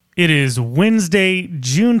It is Wednesday,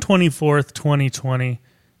 June 24th, 2020,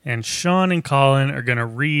 and Sean and Colin are going to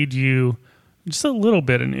read you just a little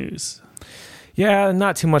bit of news. Yeah,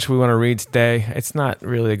 not too much we want to read today. It's not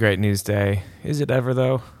really a great news day. Is it ever,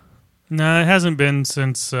 though? No, it hasn't been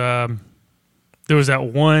since there was that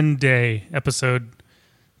one day, episode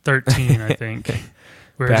 13, I think,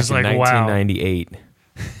 where Back it's just in like, 1998.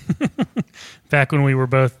 wow. Back when we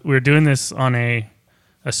were doing this on a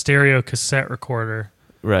stereo cassette recorder.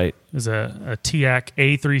 Right. It was a TIAC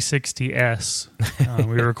A360S.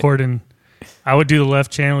 We were recording. I would do the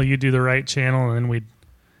left channel, you do the right channel, and then we'd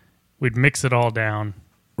mix it all down.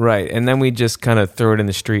 Right, and then we just kind of throw it in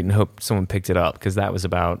the street and hope someone picked it up, because that was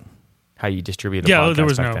about how you distributed a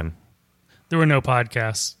podcast back then. There were no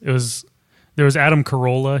podcasts. There was Adam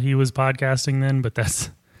Carolla. He was podcasting then, but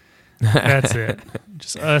that's it.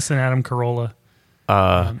 Just us and Adam Carolla.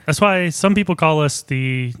 That's why some people call us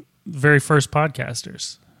the very first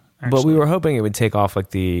podcasters. Actually. But we were hoping it would take off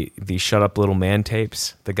like the Shut Up Little Man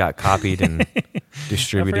tapes that got copied and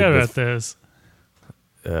distributed. I forgot about those.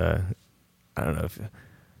 I don't know if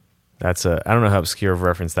I don't know how obscure of a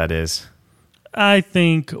reference that is. I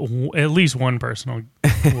think at least one person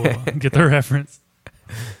will get the reference.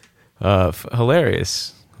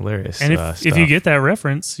 Hilarious. And if you get that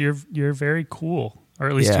reference, you're very cool, or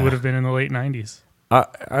at least you would have been in the late 90s.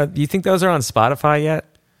 Do you think those are on Spotify yet?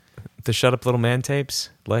 The Shut Up Little Man tapes?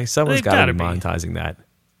 Like someone's got to be monetizing that.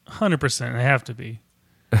 100%. They have to be.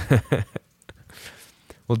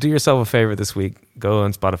 Well, do yourself a favor this week. Go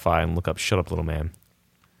on Spotify and look up Shut Up Little Man.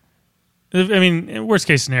 I mean, worst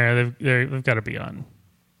case scenario, they've got to be on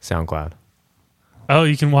SoundCloud. Oh,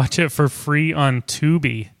 you can watch it for free on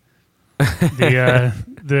Tubi,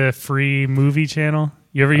 the free movie channel.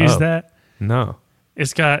 You ever use that? No.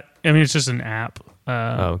 It's just an app.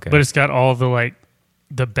 Okay. But it's got all the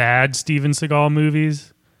bad Steven Seagal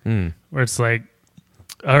movies, where it's like,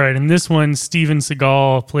 all right, in this one, Steven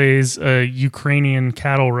Seagal plays a Ukrainian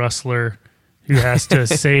cattle rustler who has to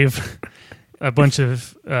save a bunch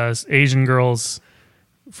of Asian girls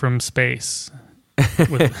from space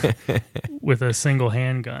with a single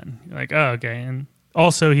handgun. You're like, oh, okay. And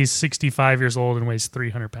also, he's 65 years old and weighs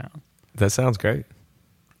 300 pounds. That sounds great.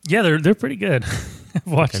 Yeah, they're pretty good. I've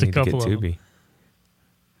watched a couple of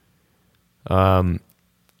them.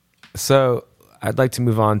 So I'd like to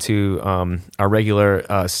move on to our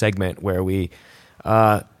regular segment where we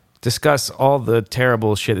discuss all the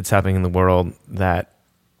terrible shit that's happening in the world that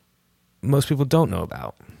most people don't know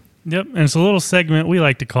about. Yep, and it's a little segment we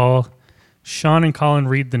like to call Sean and Colin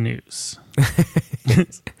Read the News. So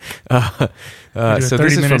this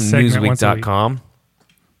is from Newsweek.com.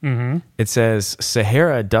 Mm-hmm. It says,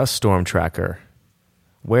 Sahara dust storm tracker.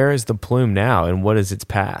 Where is the plume now and what is its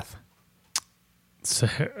path?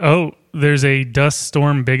 There's a dust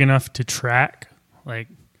storm big enough to track?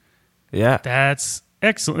 Yeah. That's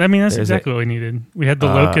excellent. I mean, that's exactly what we needed. We had the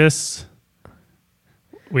locusts.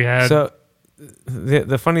 We had... So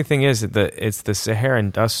the funny thing is that it's the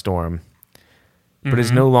Saharan dust storm, but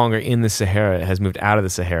it's no longer in the Sahara. It has moved out of the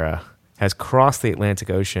Sahara, has crossed the Atlantic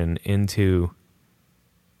Ocean into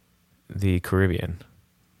the Caribbean.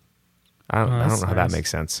 I don't know how that makes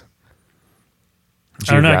sense.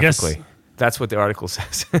 I don't know, I guess that's what the article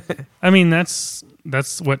says. I mean, that's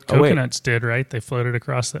what coconuts did, right? They floated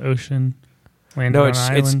across the ocean, landed on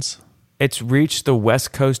islands. It's reached the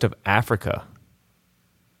west coast of Africa.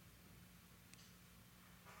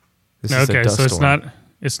 Okay, so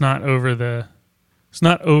it's not over the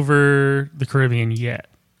Caribbean yet.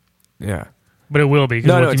 Yeah. But it will be.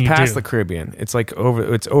 No, it's past the Caribbean. It's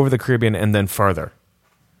over the Caribbean and then farther.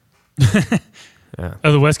 Yeah.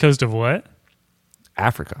 Oh, the west coast of what?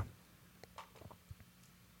 Africa.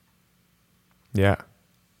 Yeah.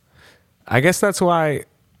 I guess that's why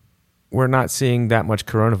we're not seeing that much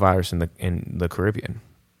coronavirus in the Caribbean.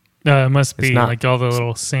 It must be like all the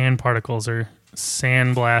little sand particles are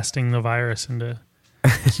sandblasting the virus into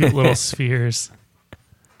cute little spheres,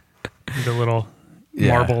 into little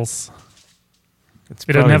marbles. It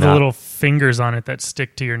doesn't have the little fingers on it that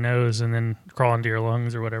stick to your nose and then crawl into your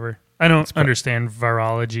lungs or whatever. I don't understand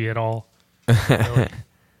virology at all. Really.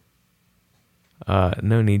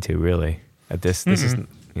 No need to, really. At this is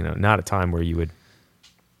not a time where you would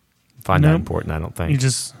find that important, I don't think. You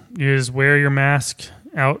just wear your mask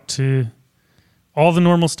out to all the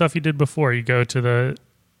normal stuff you did before. You go to the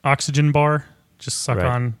oxygen bar, just suck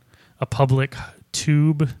on a public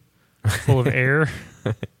tube full of air.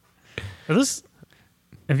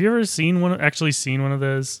 Have you ever seen one of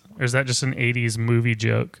those? Or is that just an 80s movie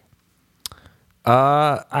joke?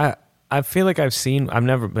 I feel like I've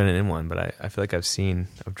never been in one, but I feel like I've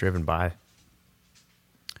driven by.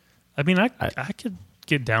 I mean, I could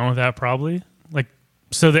get down with that probably. Like,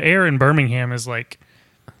 so the air in Birmingham is like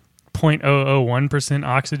 0.001%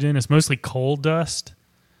 oxygen. It's mostly coal dust.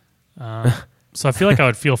 So I feel like I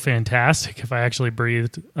would feel fantastic if I actually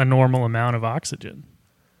breathed a normal amount of oxygen.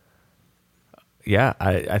 Yeah,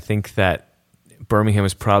 I think that Birmingham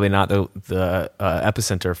is probably not the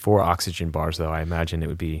epicenter for oxygen bars, though. I imagine it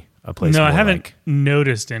would be a place. No, I haven't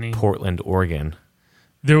noticed any. Portland, Oregon.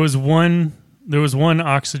 There was one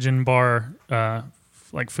oxygen bar,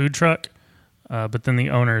 like food truck, but then the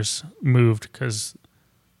owners moved because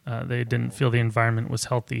they didn't feel the environment was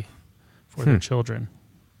healthy for their children.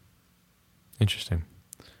 Interesting.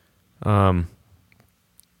 From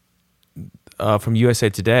USA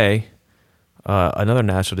Today, another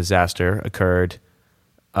natural disaster occurred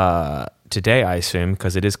today, I assume,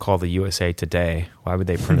 because it is called the USA Today. Why would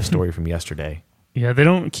they print a story from yesterday? Yeah, they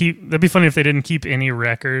don't keep... That'd be funny if they didn't keep any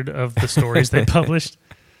record of the stories they published.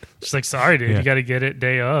 Just like, sorry, dude, you got to get it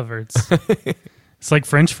day of, or it's like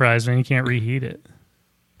French fries, man. You can't reheat it.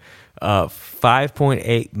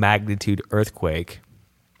 5.8 magnitude earthquake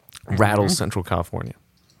rattles Central California.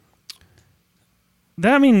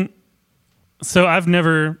 So I've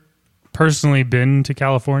never personally been to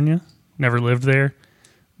California, never lived there,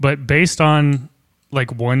 but based on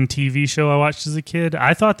like one TV show I watched as a kid,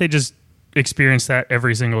 I thought they just experienced that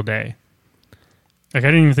every single day. Like I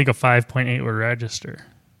didn't even think a 5.8 would register.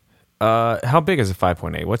 How big is a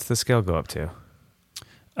 5.8? What's the scale go up to?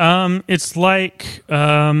 It's like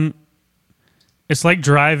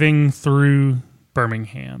driving through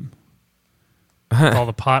Birmingham. All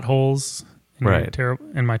the potholes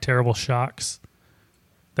and my terrible shocks.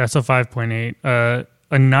 That's a 5.8.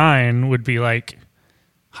 A 9 would be like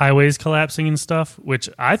highways collapsing and stuff, which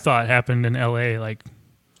I thought happened in LA like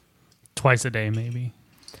twice a day maybe.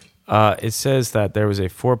 It says that there was a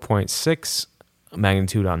 4.6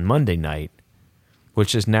 magnitude on Monday night,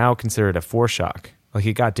 which is now considered a foreshock. Like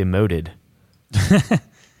it got demoted.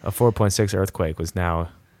 A 4.6 earthquake was now...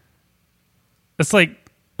 It's like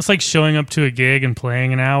showing up to a gig and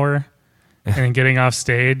playing an hour and then getting off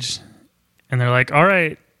stage and they're like, all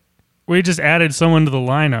right, we just added someone to the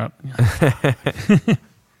lineup.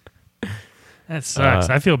 That sucks.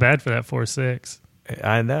 I feel bad for that 4.6.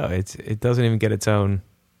 I know. It doesn't even get its own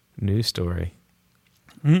news story.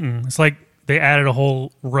 It's like they added a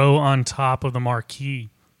whole row on top of the marquee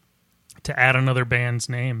to add another band's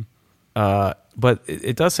name. But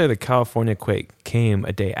it does say the California quake came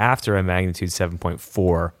a day after a magnitude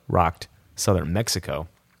 7.4 rocked southern Mexico.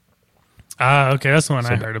 Okay, that's the one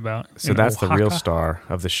I heard about. So that's Oaxaca? The real star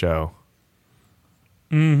of the show.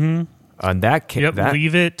 Mm-hmm.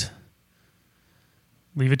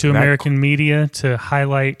 Leave it to American media to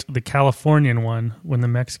highlight the Californian one when the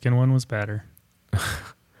Mexican one was better.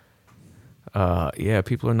 Yeah,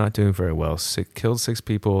 people are not doing very well. Killed 6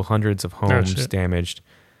 people, hundreds of homes damaged.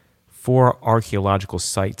 4 archaeological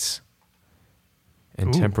sites,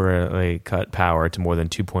 and temporarily cut power to more than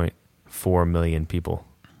 2.4 million people.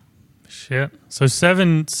 Shit. So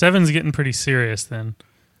seven's getting pretty serious then.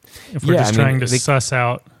 If we're trying to suss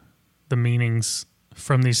out the meanings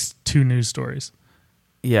from these 2 news stories.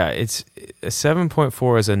 Yeah, it's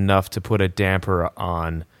 7.4 is enough to put a damper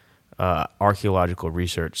on archaeological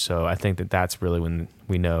research. So I think that's really when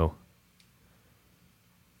we know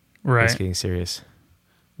it's getting serious.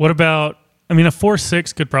 What about, a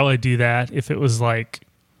 4.6 could probably do that if it was like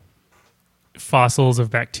fossils of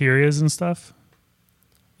bacterias and stuff.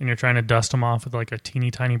 And you're trying to dust them off with like a teeny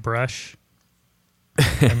tiny brush.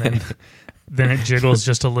 And then it jiggles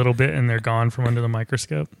just a little bit and they're gone from under the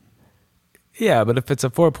microscope. Yeah, but if it's a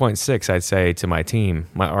 4.6, I'd say to my team,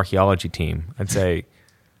 my archaeology team, I'd say,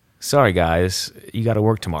 sorry guys, you got to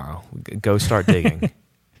work tomorrow. Go start digging.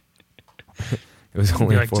 It was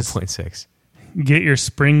only a 4.6. Get your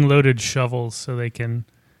spring-loaded shovels so they can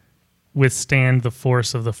withstand the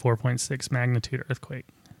force of the 4.6 magnitude earthquake.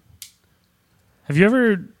 Have you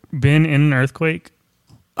ever been in an earthquake?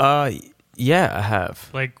 Yeah, I have.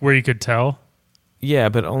 Like where you could tell? Yeah,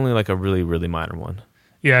 but only like a really, really minor one.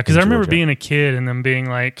 Yeah, because I remember being a kid and them being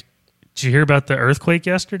like, did you hear about the earthquake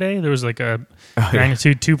yesterday? There was like a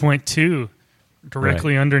magnitude 2.2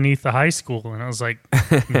 directly underneath the high school. And I was like,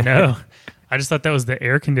 no. I just thought that was the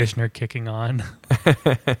air conditioner kicking on.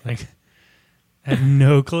 Like, I had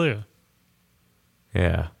no clue.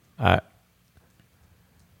 Yeah.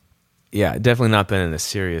 Definitely not been in a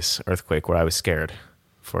serious earthquake where I was scared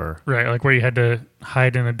for... Right, like where you had to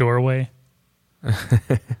hide in a doorway.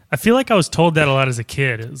 I feel like I was told that a lot as a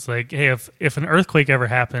kid. It was like, hey, if an earthquake ever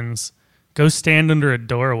happens, go stand under a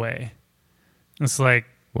doorway. It's like...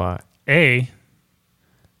 Why? I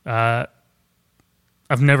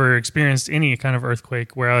I've never experienced any kind of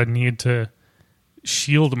earthquake where I would need to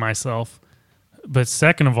shield myself. But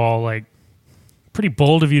second of all, like, pretty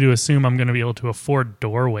bold of you to assume I'm going to be able to afford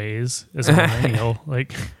doorways as a millennial.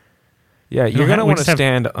 Like, yeah, you're going to want to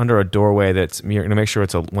stand under a doorway you're going to make sure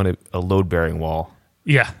it's a load bearing wall.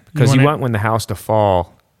 Yeah, because you want when the house to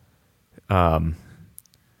fall, the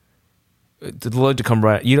load to come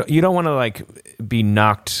right. You don't want to like be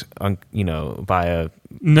knocked on, by a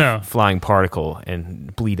flying particle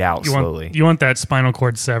and bleed out slowly. You want that spinal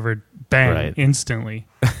cord severed, bang, instantly.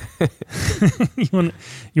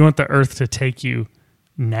 You want the earth to take you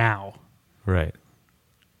now. Right.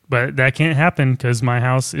 But that can't happen because my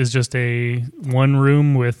house is just a one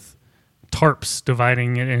room with tarps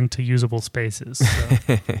dividing it into usable spaces. So.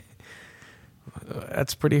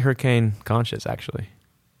 That's pretty hurricane conscious, actually.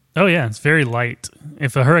 Oh, yeah. It's very light.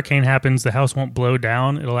 If a hurricane happens, the house won't blow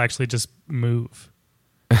down. It'll actually just move.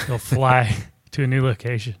 It'll fly to a new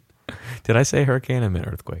location. Did I say hurricane? I meant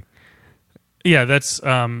earthquake. Yeah, that's...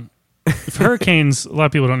 hurricanes, a lot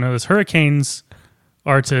of people don't know this. Hurricanes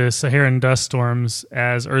are to Saharan dust storms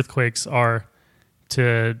as earthquakes are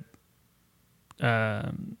to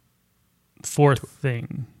fourth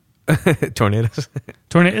thing. Tornadoes?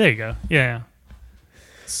 There you go. Yeah.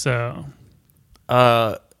 So...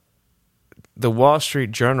 the Wall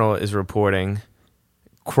Street Journal is reporting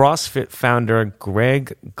CrossFit founder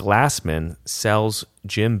Greg Glassman sells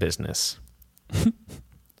gym business.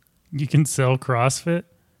 You can sell CrossFit?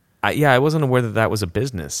 I wasn't aware that was a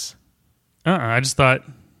business. I thought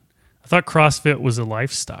CrossFit was a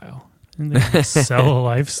lifestyle. And they sell a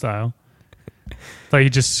lifestyle. I thought you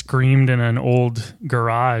just screamed in an old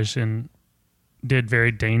garage and did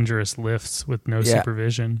very dangerous lifts with no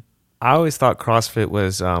supervision. I always thought CrossFit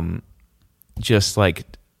was just like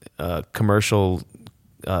commercial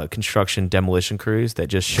construction demolition crews that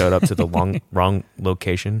just showed up to the wrong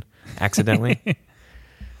location accidentally.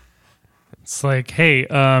 It's like, hey,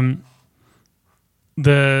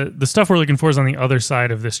 the stuff we're looking for is on the other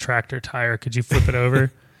side of this tractor tire. Could you flip it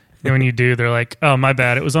over? And when you do, they're like, oh, my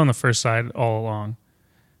bad. It was on the first side all along.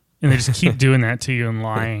 And they just keep doing that to you and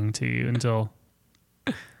lying to you until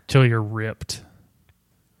you're ripped.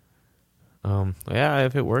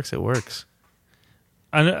 If it works, it works.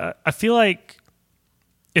 I feel like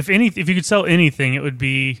if you could sell anything, it would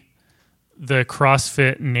be the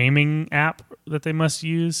CrossFit naming app that they must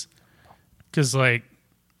use. Because, like,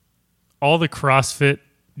 all the CrossFit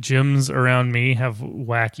gyms around me have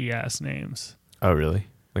wacky-ass names. Oh, really?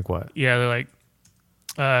 Like what? Yeah, they're like,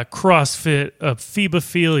 CrossFit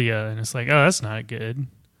Phoebophilia. And it's like, oh, that's not good.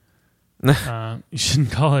 You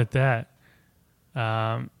shouldn't call it that.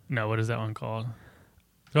 No, what is that one called?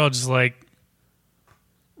 They're all just like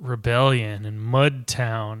Rebellion and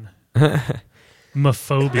Mudtown.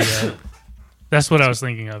 Mophobia. That's what I was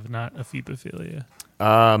thinking of, not Ephebophilia.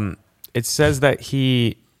 It says that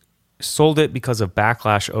he sold it because of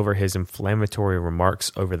backlash over his inflammatory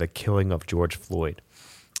remarks over the killing of George Floyd.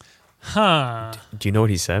 Huh. Do you know what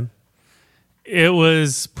he said? It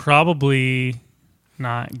was probably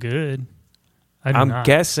not good. I'm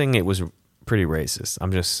guessing it was pretty racist.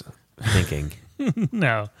 I'm just thinking.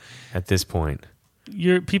 No. At this point.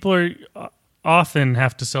 People are often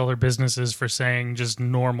have to sell their businesses for saying just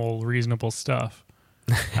normal, reasonable stuff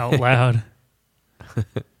out loud.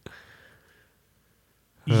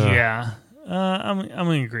 Yeah. I'm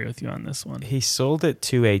going to agree with you on this one. He sold it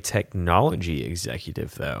to a technology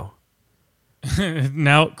executive, though.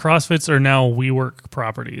 Now, CrossFits are now WeWork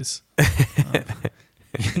properties.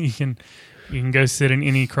 You can go sit in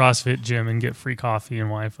any CrossFit gym and get free coffee and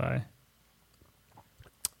Wi-Fi.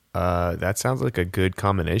 That sounds like a good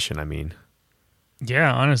combination. I mean,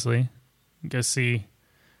 yeah, honestly, go see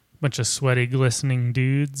a bunch of sweaty, glistening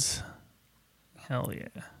dudes. Hell yeah.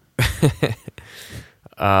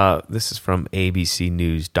 This is from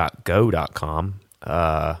abcnews.go.com.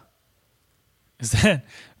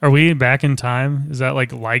 Are we back in time? Is that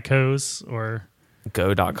like Lycos or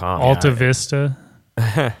go.com? Alta Vista?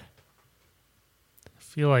 I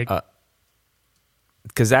feel like...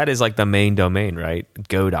 because that is like the main domain, right?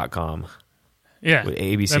 Go.com. Yeah. With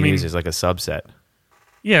ABC News is like a subset.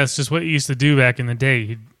 Yeah, it's just what you used to do back in the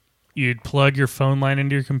day. You'd plug your phone line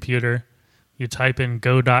into your computer, you type in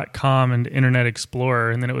go.com into Internet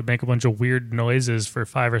Explorer, and then it would make a bunch of weird noises for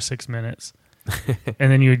 5 or 6 minutes.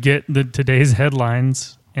 And then you would get today's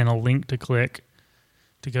headlines and a link to click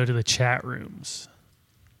to go to the chat rooms,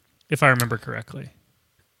 if I remember correctly.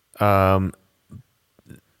 Ben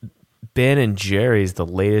and Jerry's the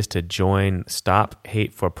latest to join Stop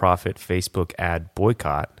Hate for Profit Facebook ad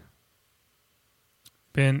boycott.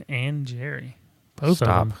 Ben and Jerry. Both of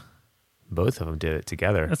them. both of them did it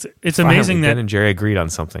together. It's amazing that Ben and Jerry agreed on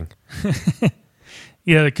something.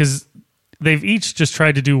 Yeah, because they've each just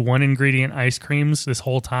tried to do one ingredient ice creams this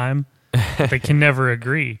whole time. They can never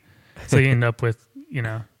agree. So you end up with,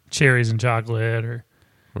 cherries and chocolate, or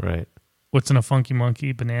right. What's in a Funky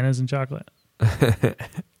Monkey? Bananas and chocolate.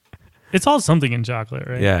 It's all something in chocolate,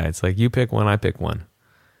 right? Yeah, it's like you pick one, I pick one.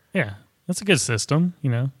 Yeah, that's a good system,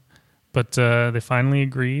 But they finally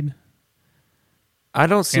agreed. I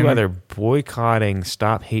don't see why they're boycotting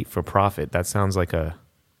Stop Hate for Profit. That sounds like a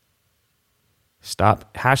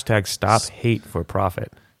stop hate for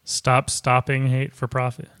profit. Stop stopping hate for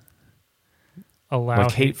profit. Allow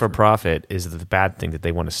like hate for profit is the bad thing that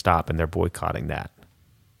they want to stop, and they're boycotting that.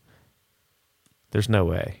 There's no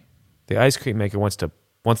way. The ice cream maker wants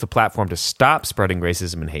the platform to stop spreading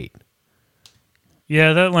racism and hate.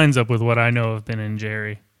 Yeah, that lines up with what I know of Ben and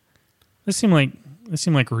Jerry. They seem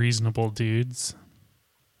like reasonable dudes.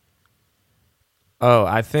 Oh,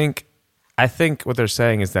 I think what they're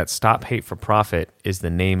saying is that Stop Hate for Profit is the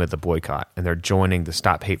name of the boycott, and they're joining the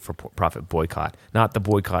Stop Hate for Profit boycott, not the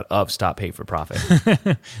boycott of Stop Hate for Profit.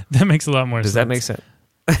 That makes a lot more sense. Does that make sense?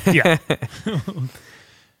 Yeah.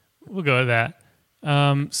 We'll go with that.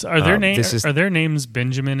 So are their names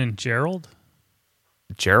Benjamin and Gerald?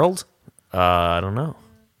 Gerald? I don't know.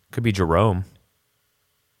 Could be Jerome.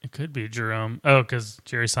 It could be Jerome. Oh, because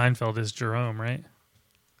Jerry Seinfeld is Jerome, right?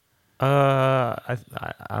 I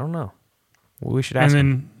don't know. Well, we should ask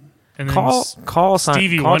him. And then call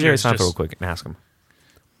Stevie call Jerry Wonder's Seinfeld real quick and ask him.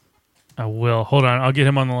 I will. Hold on. I'll get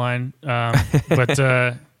him on the line.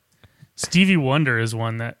 But Stevie Wonder is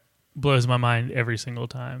one that blows my mind every single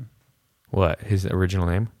time. What? His original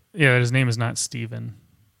name? Yeah, his name is not Steven.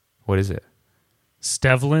 What is it?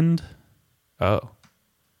 Stevland. Oh.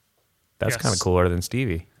 That's Yes. kind of cooler than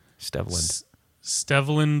Stevie. Stevland.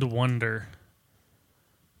 Stevland Wonder.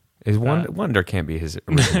 Wonder can't be his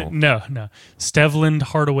original. No. Stevland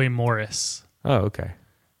Hardaway Morris. Oh, okay.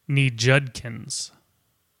 Nee Judkins.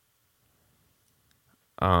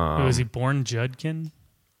 Was he born Judkin?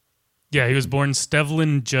 Yeah, he was born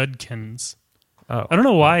Stevland Judkins. Oh. I don't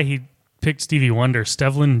know why he picked Stevie Wonder.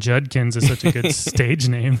 Stevland Judkins is such a good stage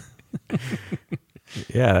name.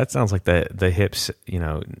 Yeah, that sounds like the hips,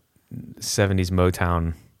 70s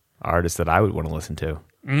Motown artist that I would want to listen to.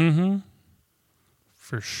 Mm-hmm.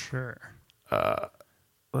 For sure.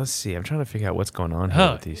 Let's see. I'm trying to figure out what's going on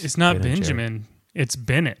here with these. It's not Benjamin. It's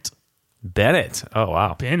Bennett. Bennett. Oh,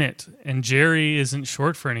 wow. Bennett. And Jerry isn't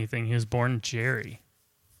short for anything. He was born Jerry.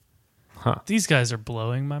 Huh. These guys are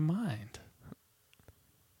blowing my mind.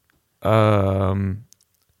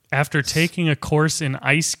 After taking a course in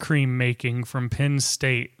ice cream making from Penn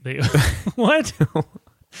State, they what?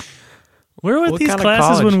 Where were these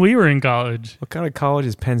classes when we were in college? What kind of college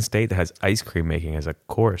is Penn State that has ice cream making as a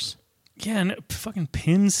course? Yeah, and fucking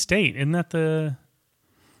Penn State. Isn't that the...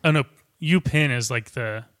 Oh, no. UPenn is like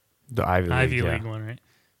the Ivy League one, right?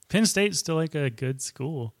 Penn State's still like a good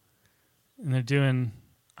school. And they're doing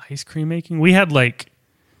ice cream making. We had like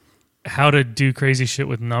how to do crazy shit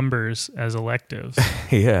with numbers as electives.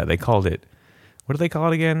 Yeah, they called it... What do they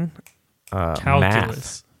call it again? Calculus.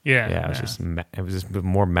 Math. Yeah, it was just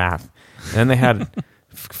more math. And then they had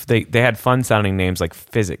they had fun sounding names like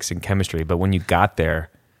physics and chemistry, but when you got there,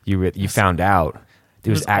 you found out it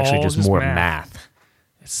was actually just more math.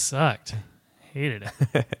 It sucked. Hated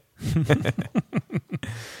it.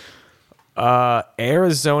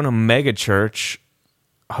 Arizona megachurch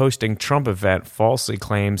hosting Trump event falsely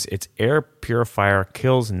claims its air purifier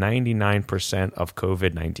kills 99% of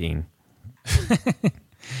COVID-19.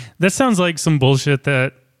 That sounds like some bullshit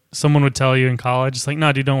that someone would tell you in college. It's like,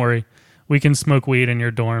 no, dude, don't worry. We can smoke weed in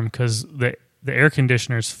your dorm because the air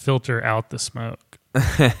conditioners filter out the smoke.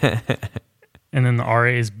 And then the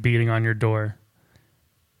RA is beating on your door.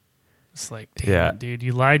 It's like, damn it, dude,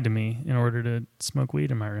 you lied to me in order to smoke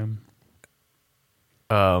weed in my room.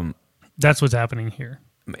 That's what's happening here.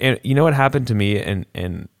 And you know what happened to me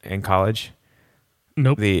in college?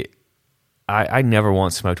 Nope. I never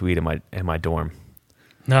once smoked weed in my dorm.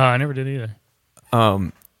 No, I never did either.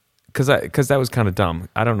 Because that was kind of dumb.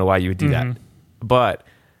 I don't know why you would do that, but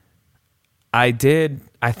I did.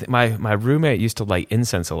 My roommate used to light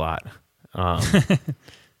incense a lot.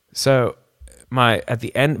 So at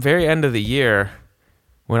the very end of the year,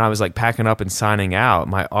 when I was like packing up and signing out,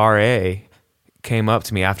 my RA came up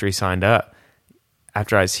to me after he signed up.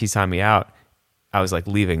 After he signed me out, I was like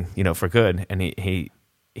leaving, for good, and he's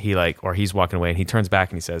walking away, and he turns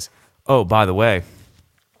back and he says, "Oh, by the way,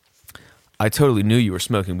 I totally knew you were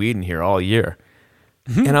smoking weed in here all year."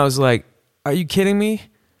 And I was like, "Are you kidding me?"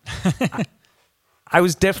 I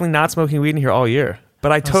was definitely not smoking weed in here all year.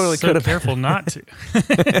 But I totally could have. Careful not to.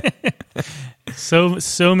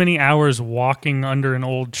 so many hours walking under an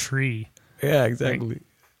old tree. Yeah, exactly. Like,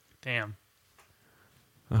 damn.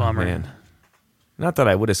 Bummer. Oh, man. Not that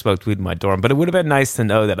I would have smoked weed in my dorm, but it would have been nice to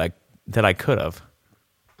know that I could have.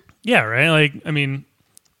 Yeah, right. Like, I mean,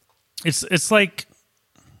 it's like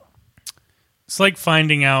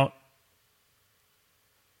finding out.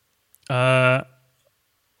 I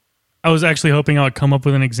was actually hoping I would come up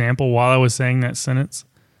with an example while I was saying that sentence,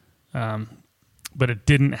 but it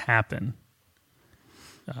didn't happen.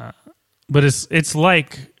 But it's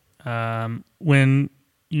like when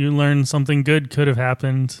you learn something good could have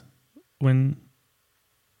happened when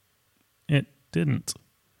it didn't.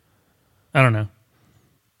 I don't know.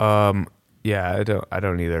 Yeah, I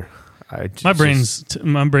don't either. My brain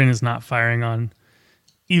is not firing on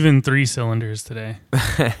even 3 cylinders today.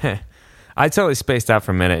 I totally spaced out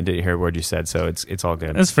for a minute and didn't hear a word you said, so it's all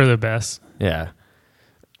good. That's for the best. Yeah.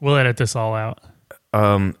 We'll edit this all out.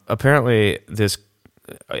 Apparently, this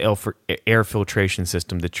air filtration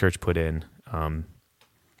system the church put in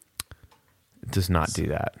does not do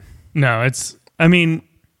that. No, I mean,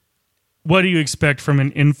 what do you expect from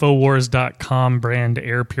an Infowars.com brand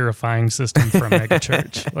air purifying system from a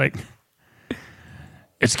megachurch? Like,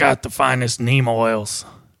 it's got the finest neem oils.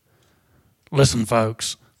 Listen,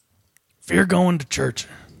 folks. If you're going to church,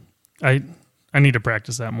 I need to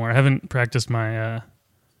practice that more. I haven't practiced my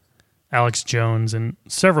Alex Jones in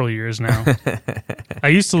several years now. I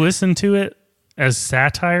used to listen to it as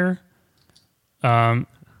satire,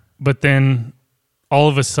 but then all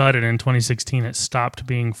of a sudden in 2016 it stopped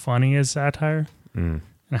being funny as satire, and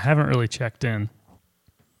I haven't really checked in.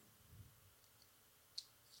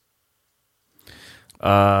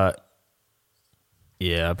 Yeah,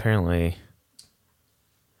 apparently.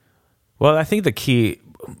 Well, I think the key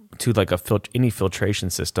to like any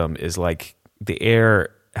filtration system is like the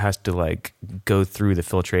air has to like go through the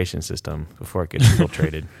filtration system before it gets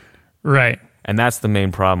filtrated. Right. And that's the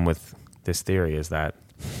main problem with this theory is that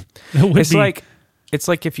it's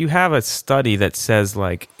like if you have a study that says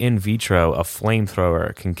like in vitro a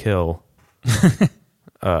flamethrower can kill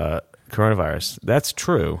coronavirus. That's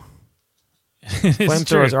true.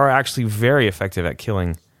 Flamethrowers are actually very effective at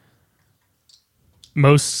killing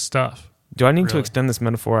most stuff. Do I need to extend this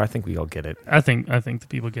metaphor? I think we all get it. I think the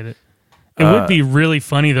people get it. It would be really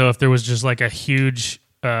funny though if there was just like a huge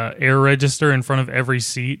air register in front of every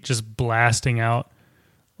seat, just blasting out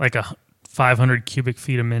like 500 cubic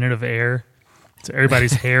feet a minute of air. So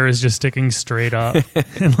everybody's hair is just sticking straight up,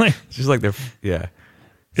 and like just like they're yeah.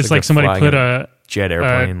 It's like somebody put a jet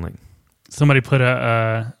airplane. Like somebody put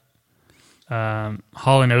a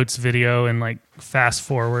Hall & Oates video and like fast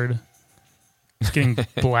forward. It's getting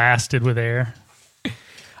blasted with air. I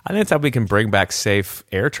think that's how we can bring back safe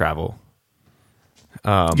air travel.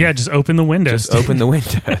 Yeah, just open the windows. Just open the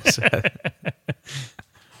windows.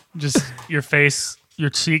 Just your face, your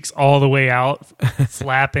cheeks all the way out,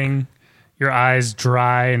 flapping, your eyes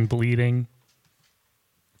dry and bleeding.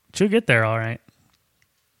 She'll get there all right.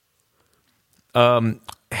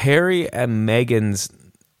 Harry and Meghan's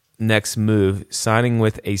next move, signing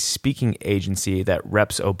with a speaking agency that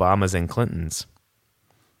reps Obama's and Clinton's.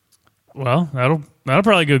 Well, that'll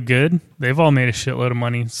probably go good. They've all made a shitload of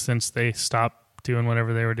money since they stopped doing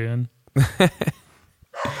whatever they were doing.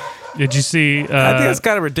 Did you see? I think that's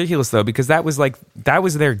kind of ridiculous though, because that was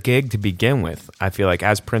their gig to begin with. I feel like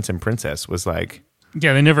as Prince and Princess was like,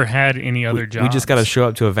 yeah, they never had any other jobs. We just got to show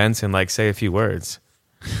up to events and like say a few words,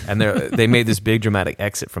 and they made this big dramatic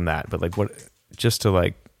exit from that. But like, what? Just to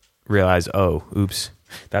like realize, oh, oops,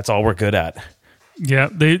 that's all we're good at. Yeah,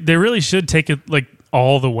 they really should take it like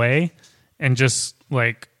all the way and just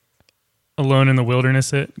like Alone in the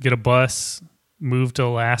Wilderness it, get a bus, move to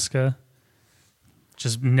Alaska,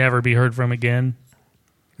 just never be heard from again.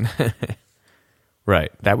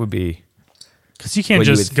 Right, that would be... Because you can't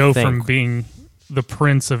just go from being the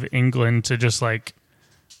Prince of England to just like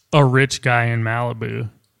a rich guy in Malibu.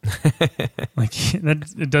 Like,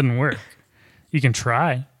 it doesn't work. You can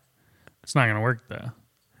try. It's not going to work though.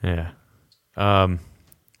 Yeah.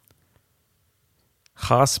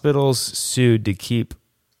 Hospitals sued to keep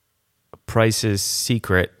prices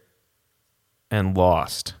secret and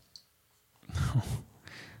lost.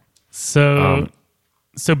 So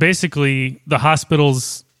basically, the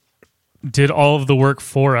hospitals did all of the work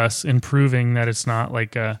for us in proving that it's not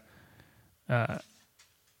like an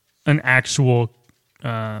actual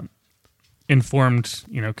informed,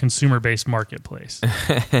 consumer-based marketplace.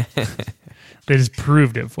 They just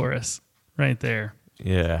proved it for us right there.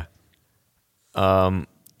 Yeah.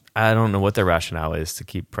 I don't know what their rationale is to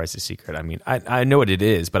keep prices secret. I mean, I know what it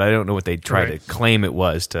is, but I don't know what they try to claim it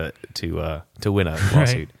was to win a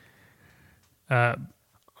lawsuit.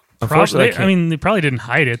 Probably, I mean, they probably didn't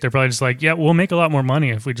hide it. They're probably just like, yeah, we'll make a lot more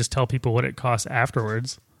money if we just tell people what it costs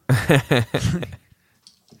afterwards.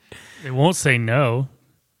 They won't say no.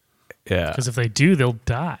 Yeah. Because if they do, they'll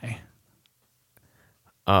die.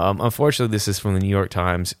 Unfortunately, this is from the New York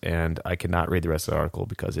Times, and I cannot read the rest of the article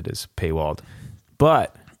because it is paywalled.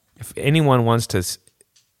 But if anyone wants to,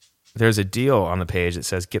 there's a deal on the page that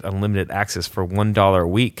says get unlimited access for $1 a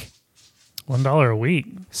week. $1 a week.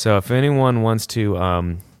 So if anyone wants to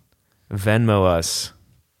Venmo us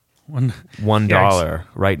 $1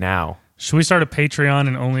 right now. Should we start a Patreon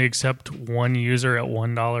and only accept one user at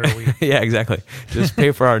 $1 a week? Yeah, exactly. Just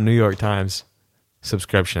pay for our New York Times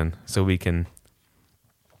subscription so we can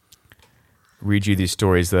read you these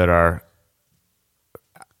stories that are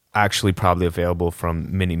actually probably available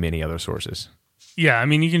from many, many other sources. Yeah, I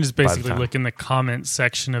mean, you can just basically look in the comment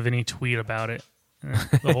section of any tweet about it.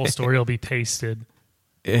 The whole story will be pasted.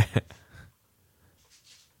 Yeah.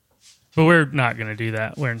 But we're not going to do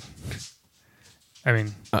that.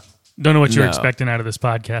 Don't know what you're expecting out of this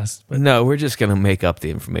podcast. But. No, we're just going to make up the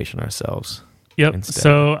information ourselves. Yep. Instead.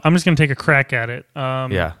 So I'm just going to take a crack at it.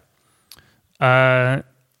 Yeah.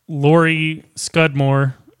 Lori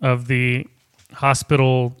Scudmore of the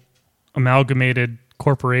Hospital Amalgamated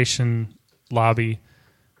Corporation lobby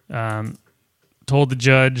told the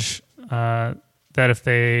judge that if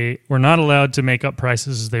they were not allowed to make up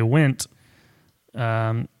prices as they went,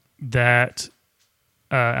 that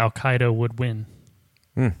Al-Qaeda would win.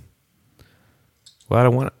 Well,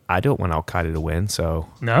 I don't want Al-Qaeda to win, so...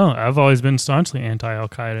 No, I've always been staunchly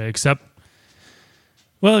anti-Al-Qaeda, except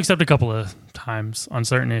a couple of times on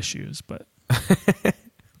certain issues, but...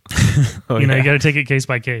 you got to take it case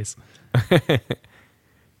by case.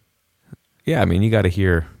 Yeah, I mean, you got to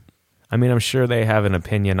hear... I mean, I'm sure they have an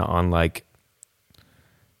opinion on, like,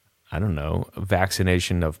 I don't know,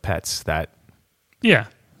 vaccination of pets that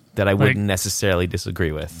I wouldn't necessarily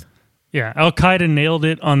disagree with. Yeah, Al-Qaeda nailed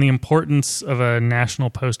it on the importance of a national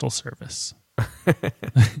postal service. That's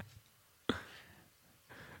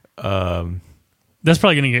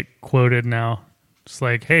probably going to get quoted now. It's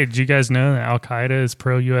like, hey, did you guys know that Al-Qaeda is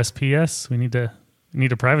pro-USPS? We need to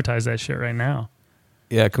privatize that shit right now.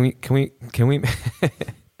 Yeah, can we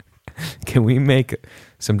can we make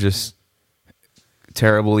some just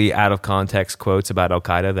terribly out of context quotes about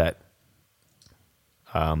Al-Qaeda that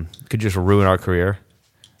could just ruin our career?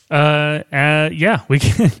 Yeah, we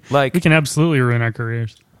can. We can absolutely ruin our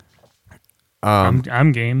careers.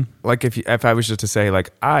 I'm game. Like if I was just to say, like,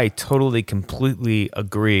 I totally completely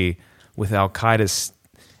agree with Al-Qaeda's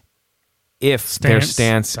their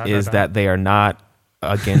stance is that they are not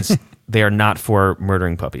against, they are not for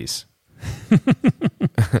murdering puppies.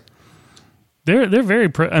 They're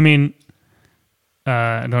very I mean,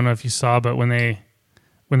 I don't know if you saw, but when they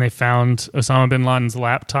found Osama bin Laden's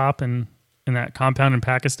laptop in that compound in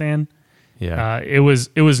Pakistan, it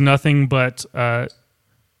was nothing but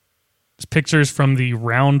pictures from the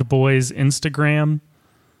Round Boys Instagram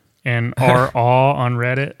and r/aw on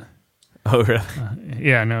Reddit. Oh, really?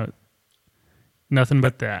 Yeah, no, nothing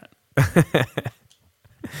but that.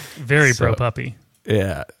 Very pro puppy.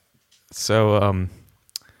 Yeah. So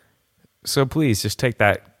please just take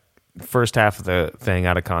that first half of the thing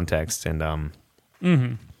out of context, and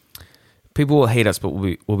people will hate us, but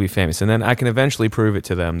we'll be famous, and then I can eventually prove it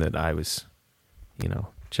to them that I was,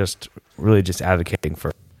 just advocating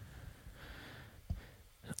for.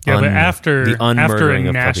 Yeah, but after a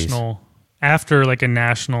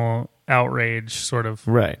national outrage sort of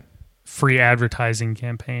free advertising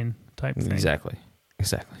campaign type thing. Exactly.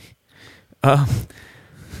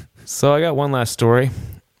 So I got one last story.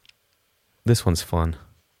 This one's fun.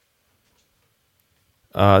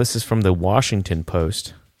 This is from the Washington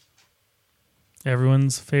Post.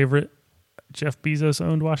 Everyone's favorite Jeff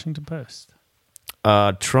Bezos-owned Washington Post.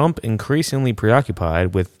 Trump increasingly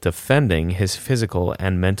preoccupied with defending his physical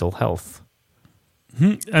and mental health.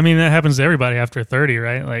 I mean, that happens to everybody after 30,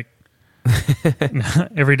 right? Like,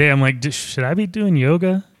 every day I'm like, should I be doing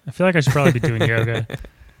yoga? I feel like I should probably be doing yoga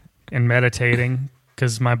and meditating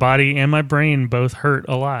because my body and my brain both hurt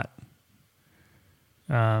a lot.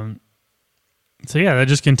 So yeah, that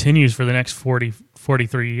just continues for the next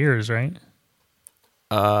 43 years, right?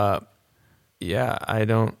 Yeah, I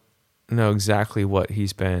don't know exactly what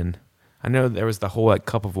he's been. I know there was the whole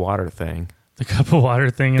cup of water thing. The cup of water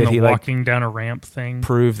thing and the walking down a ramp thing.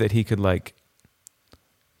 Prove that he could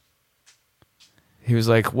he was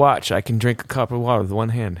watch, I can drink a cup of water with one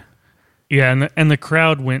hand. Yeah, and the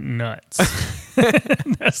crowd went nuts.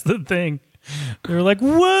 That's the thing. They were like,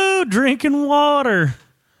 whoa, drinking water.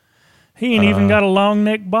 He ain't even got a long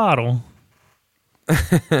neck bottle.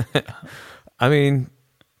 I mean,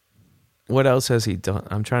 what else has he done?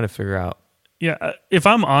 I'm trying to figure out. Yeah, if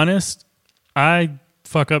I'm honest, I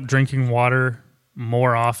fuck up drinking water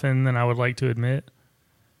more often than I would like to admit.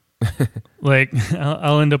 Like,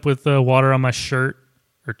 I'll end up with water on my shirt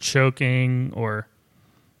or choking or,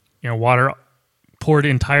 water poured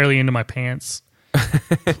entirely into my pants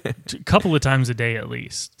a couple of times a day at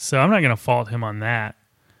least. So I'm not going to fault him on that.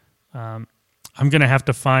 I'm going to have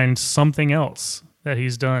to find something else that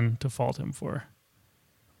he's done to fault him for.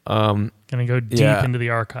 Going to go deep into the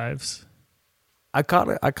archives. I kind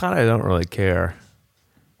of don't really care.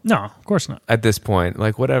 No, of course not. At this point,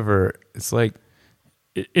 like whatever, it's like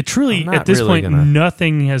it truly at this point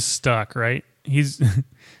nothing has stuck, right? He's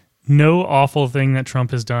no awful thing that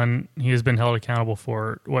Trump has done, he has been held accountable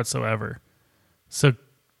for whatsoever. So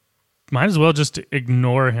might as well just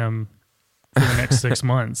ignore him for the next 6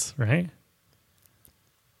 months, right?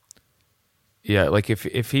 Yeah, like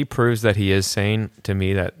if he proves that he is sane, to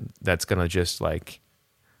me that's gonna just like,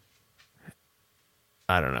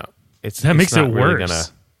 I don't know. That makes it really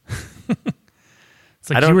worse. It's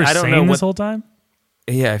like you were sane this whole time?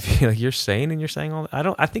 Yeah, if you're sane and you're saying all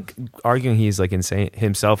that. I think arguing he's like insane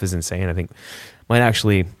himself is insane, I think might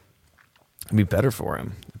actually be better for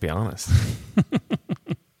him, to be honest.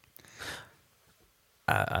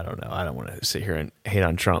 I don't know. I don't want to sit here and hate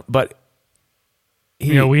on Trump, but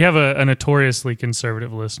we have a notoriously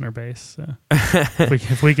conservative listener base. So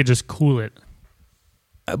if we could just cool it.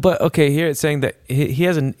 But okay, here it's saying that he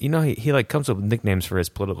has he like comes up with nicknames for his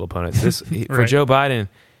political opponents. Right. For Joe Biden,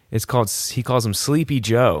 he calls him Sleepy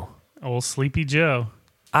Joe. Old Sleepy Joe.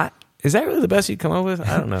 Is that really the best you come up with?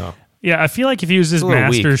 I don't know. Yeah, I feel like if he was this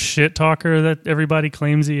master shit talker that everybody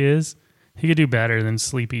claims he is, he could do better than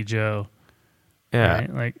Sleepy Joe. Yeah,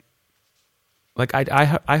 right? like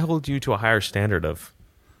I hold you to a higher standard of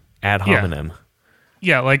ad hominem.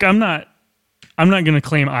 Yeah, like I'm not going to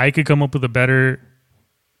claim I could come up with a better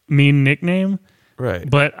mean nickname, right?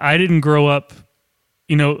 But I didn't grow up,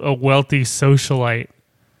 a wealthy socialite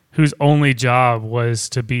whose only job was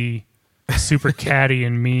to be super catty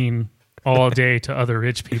and mean all day to other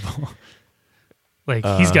rich people. Like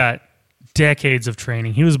he's got decades of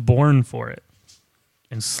training. He was born for it,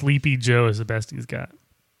 and Sleepy Joe is the best he's got.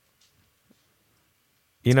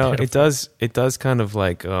 It does kind of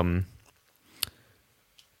like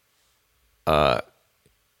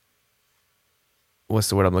what's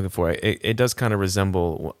the word I'm looking for? It does kind of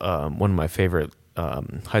resemble one of my favorite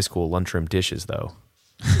high school lunchroom dishes, though.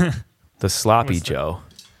 The Sloppy Joe.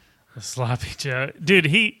 The Sloppy Joe. Dude,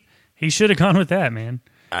 he should have gone with that, man.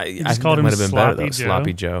 I just called him might have been better, though.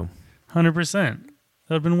 Sloppy Joe. 100%. That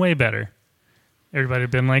would have been way better. Everybody would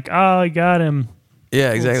have been like, oh, I got him.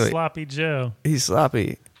 Yeah, exactly. Sloppy Joe. He's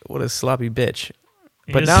sloppy. What a sloppy bitch.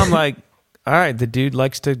 But now I'm like, all right, the dude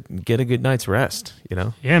likes to get a good night's rest,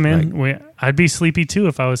 Yeah, man. Like, I'd be sleepy too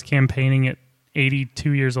if I was campaigning at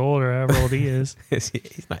 82 years old or however old he is.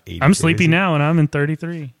 He's not 82. I'm sleepy now and I'm in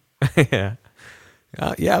 33. Yeah.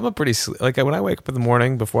 Yeah, I'm a pretty... Like, when I wake up in the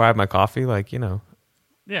morning before I have my coffee, like,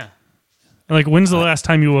 Yeah. Like, when's the last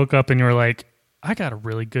time you woke up and you were like, I got a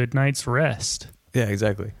really good night's rest? Yeah,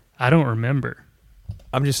 exactly. I don't remember.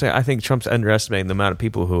 I'm just saying, I think Trump's underestimating the amount of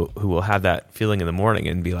people who will have that feeling in the morning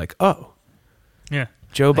and be like, oh, yeah,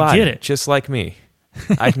 Joe Biden, just like me.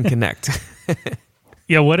 I can connect.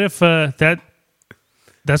 Yeah, what if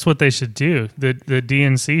that's what they should do? The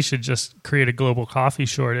DNC should just create a global coffee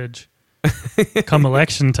shortage. Come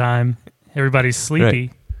election time, everybody's sleepy.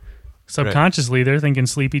 Right. Subconsciously, they're thinking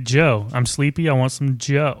Sleepy Joe. I'm sleepy, I want some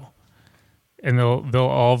Joe. And they'll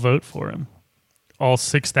all vote for him. All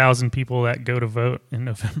 6,000 people that go to vote in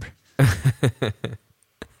November.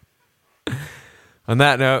 On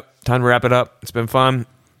that note, time to wrap it up. It's been fun.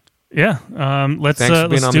 Yeah. Let's do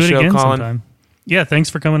it again sometime. Yeah,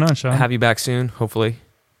 thanks for coming on, Sean. Have you back soon, hopefully.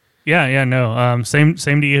 Yeah, no. Same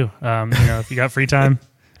to you. If you got free time,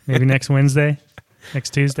 maybe next Wednesday,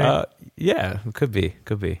 next Tuesday. Yeah, it could be.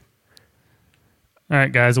 All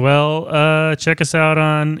right, guys. Well, check us out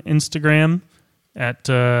on Instagram at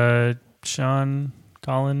Sean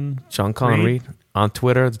Colin Reed. On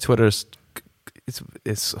Twitter. The Twitter's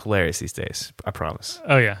it's hilarious these days. I promise.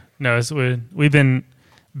 Oh yeah, no, we've been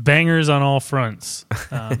bangers on all fronts,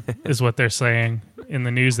 is what they're saying in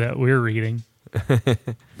the news that we're reading.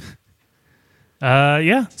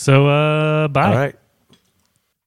 Yeah. So bye. All right.